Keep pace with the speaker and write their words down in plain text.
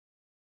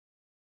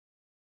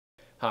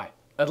Hi,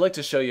 I'd like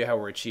to show you how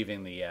we're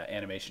achieving the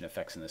animation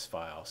effects in this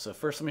file. So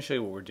first let me show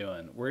you what we're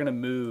doing. We're going to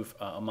move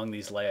among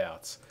these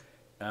layouts,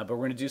 but we're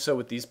going to do so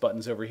with these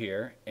buttons over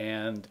here,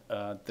 and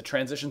the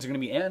transitions are going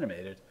to be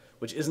animated,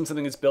 which isn't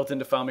something that's built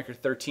into FileMaker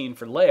 13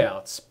 for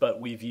layouts, but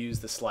we've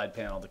used the slide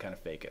panel to kind of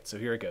fake it. So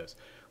here it goes.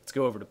 Let's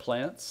go over to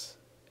plants,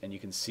 and you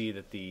can see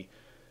that the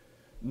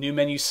new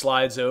menu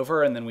slides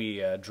over, and then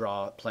we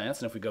draw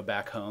plants, and if we go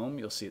back home,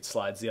 you'll see it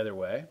slides the other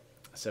way.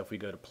 So if we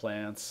go to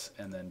plants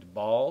and then to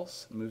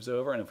balls, it moves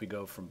over, and if we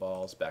go from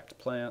balls back to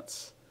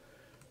plants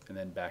and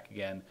then back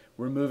again,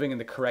 we're moving in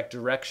the correct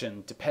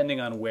direction depending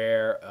on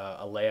where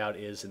a layout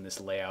is in this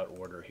layout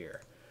order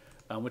here,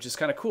 which is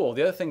kind of cool.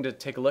 The other thing to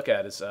take a look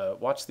at is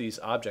watch these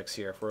objects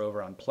here. If we're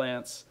over on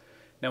plants,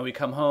 now when we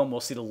come home,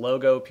 we'll see the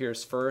logo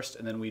appears first,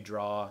 and then we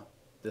draw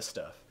this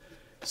stuff.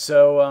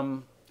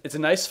 So it's a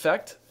nice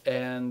effect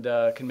and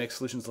can make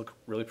solutions look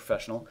really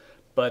professional.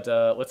 But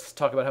let's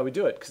talk about how we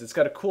do it, because it's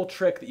got a cool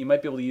trick that you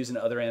might be able to use in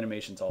other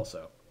animations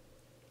also.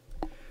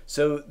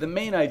 So the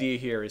main idea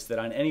here is that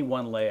on any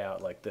one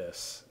layout like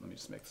this, let me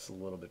just make this a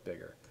little bit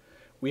bigger,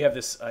 we have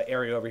this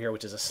area over here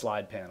which is a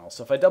slide panel.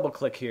 So if I double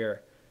click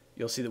here,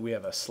 you'll see that we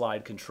have a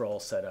slide control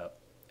set up,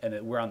 and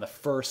that we're on the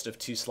first of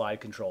two slide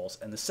controls,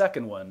 and the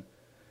second one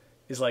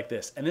is like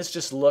this. And this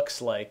just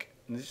looks like,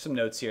 and there's some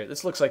notes here,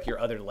 this looks like your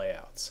other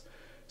layouts.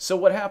 So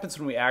what happens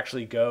when we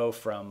actually go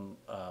from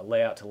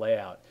layout to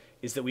layout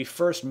is that we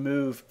first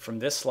move from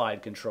this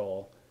slide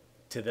control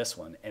to this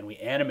one, and we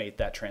animate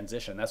that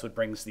transition. That's what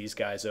brings these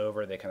guys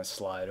over. They kind of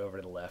slide over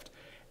to the left.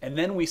 And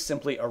then we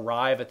simply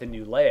arrive at the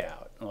new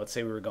layout. And let's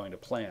say we were going to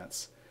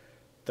plants.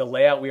 The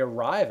layout we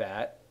arrive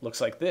at looks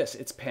like this.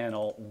 It's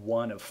panel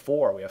 1 of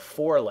 4. We have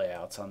 4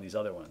 layouts on these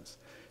other ones.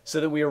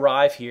 So that we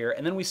arrive here,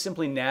 and then we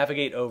simply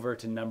navigate over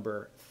to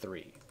number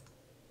 3,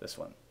 this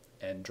one,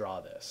 and draw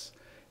this.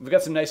 We've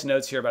got some nice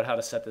notes here about how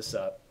to set this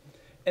up.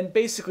 And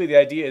basically the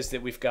idea is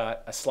that we've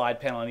got a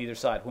slide panel on either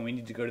side. When we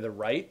need to go to the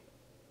right,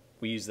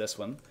 we use this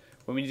one.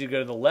 When we need to go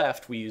to the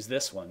left, we use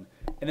this one.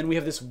 And then we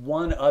have this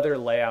one other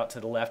layout to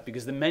the left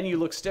because the menu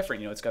looks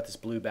different. You know, it's got this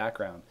blue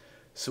background.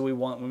 So we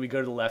want, when we go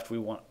to the left, we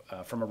want,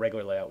 from a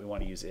regular layout, we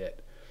want to use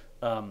it.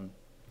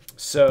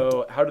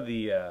 So how do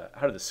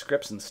the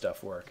scripts and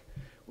stuff work?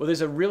 Well, there's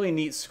a really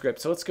neat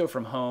script. So let's go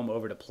from home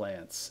over to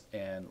plants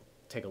and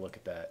take a look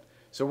at that.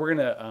 So we're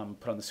going to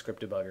put on the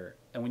script debugger.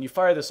 And when you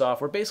fire this off,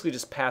 we're basically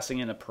just passing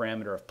in a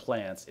parameter of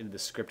plants into the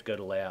script go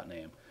to layout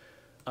name.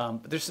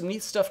 But there's some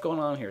neat stuff going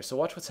on here. So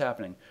watch what's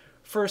happening.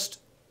 First,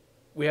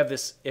 we have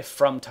this if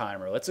from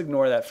timer. Let's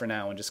ignore that for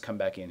now and just come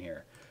back in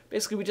here.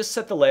 Basically, we just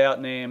set the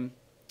layout name,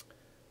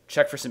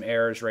 check for some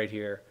errors right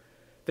here.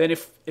 Then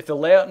if the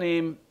layout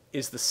name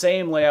is the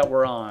same layout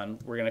we're on,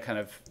 we're going to kind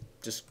of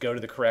just go to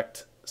the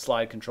correct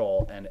slide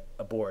control and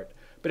abort.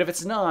 But if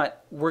it's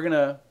not, we're going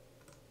to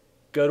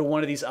go to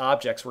one of these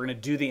objects. We're going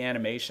to do the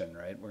animation,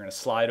 right? We're going to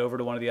slide over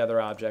to one of the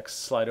other objects,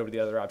 slide over to the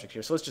other object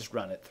here. So let's just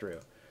run it through.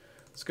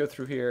 Let's go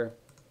through here.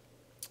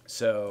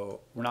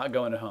 So we're not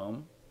going to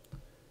home.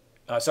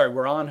 Sorry,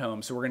 we're on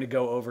home, so we're going to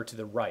go over to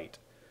the right.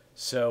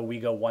 So we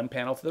go one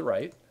panel to the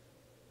right,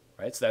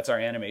 right? So that's our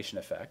animation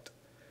effect.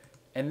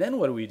 And then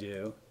what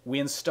do? We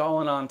install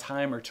an on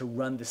timer to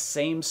run the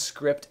same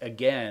script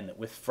again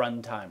with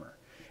from timer.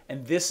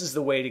 And this is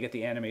the way to get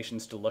the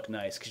animations to look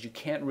nice, because you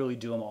can't really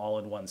do them all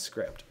in one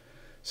script.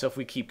 So if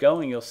we keep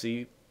going, you'll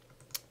see,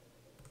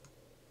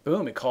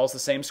 boom, it calls the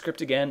same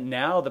script again.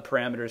 Now the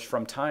parameter is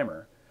from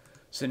timer.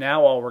 So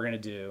now all we're going to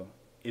do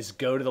is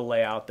go to the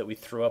layout that we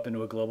threw up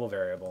into a global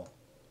variable.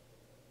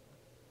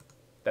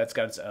 That's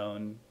got its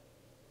own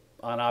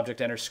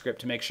onObjectEnter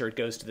script to make sure it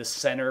goes to the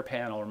center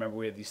panel. Remember,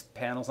 we have these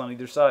panels on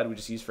either side we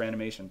just use for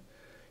animation.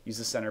 Use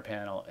the center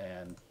panel,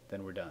 and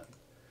then we're done.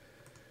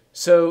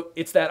 So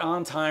it's that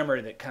on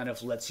timer that kind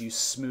of lets you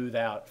smooth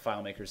out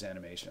FileMaker's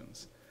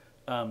animations.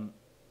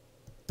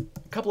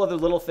 A couple other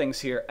little things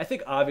here. I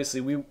think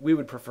obviously we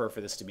would prefer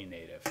for this to be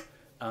native.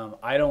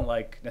 I don't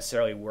like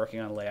necessarily working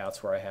on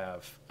layouts where I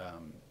have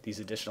these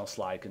additional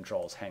slide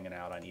controls hanging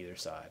out on either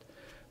side.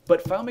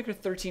 But FileMaker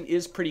 13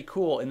 is pretty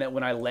cool in that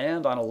when I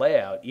land on a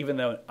layout, even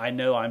though I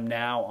know I'm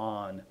now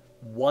on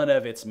one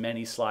of its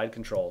many slide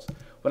controls,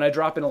 when I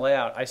drop in a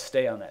layout, I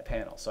stay on that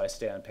panel. So I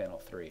stay on panel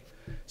 3.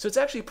 So it's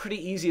actually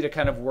pretty easy to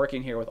kind of work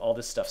in here with all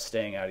this stuff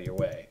staying out of your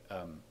way,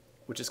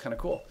 which is kind of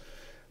cool.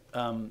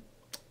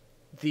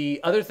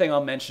 The other thing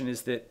I'll mention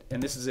is that,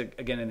 and this is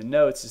again in the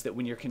notes, is that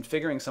when you're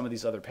configuring some of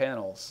these other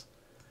panels,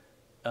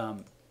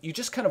 you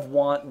just kind of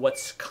want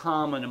what's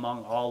common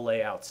among all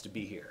layouts to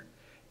be here.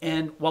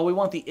 And while we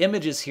want the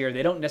images here,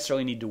 they don't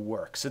necessarily need to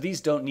work. So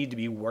these don't need to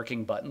be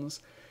working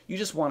buttons. You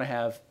just want to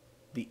have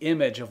the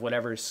image of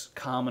whatever's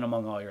common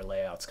among all your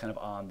layouts kind of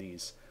on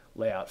these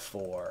layout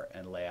 4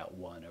 and layout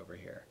 1 over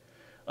here.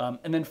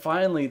 And then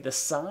finally, the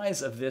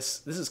size of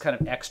this is kind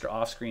of extra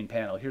off-screen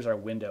panel. Here's our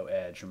window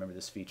edge. Remember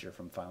this feature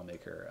from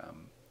FileMaker,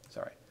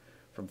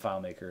 from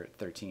FileMaker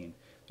 13.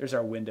 There's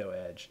our window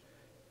edge.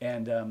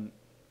 And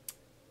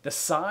the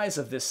size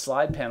of this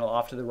slide panel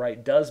off to the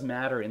right does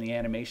matter in the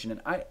animation.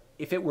 And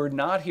if it were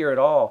not here at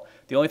all,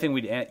 the only thing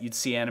you'd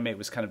see animate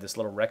was kind of this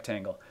little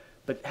rectangle.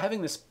 But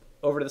having this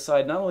over to the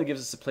side not only gives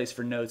us a place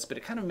for notes, but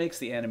it kind of makes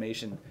the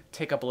animation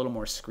take up a little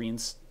more screen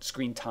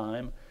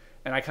time.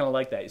 And I kind of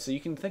like that. So you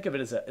can think of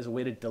it as a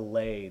way to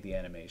delay the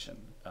animation,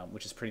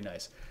 which is pretty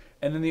nice.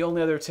 And then the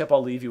only other tip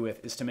I'll leave you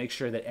with is to make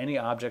sure that any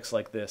objects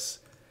like this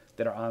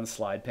that are on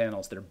slide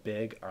panels that are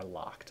big are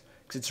locked.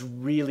 Because it's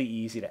really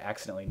easy to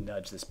accidentally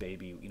nudge this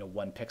baby,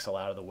 1 pixel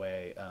out of the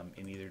way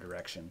in either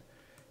direction,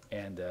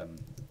 and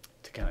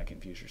to kind of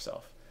confuse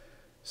yourself.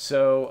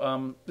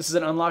 So this is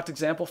an unlocked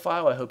example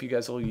file. I hope you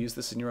guys will use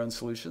this in your own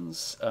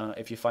solutions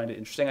if you find it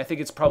interesting. I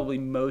think it's probably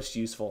most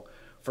useful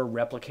for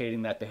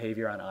replicating that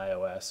behavior on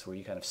iOS, where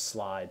you kind of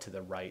slide to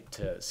the right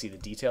to see the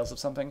details of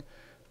something.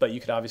 But you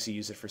could obviously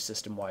use it for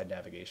system-wide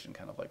navigation,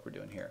 kind of like we're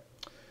doing here.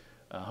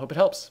 Hope it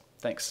helps.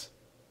 Thanks.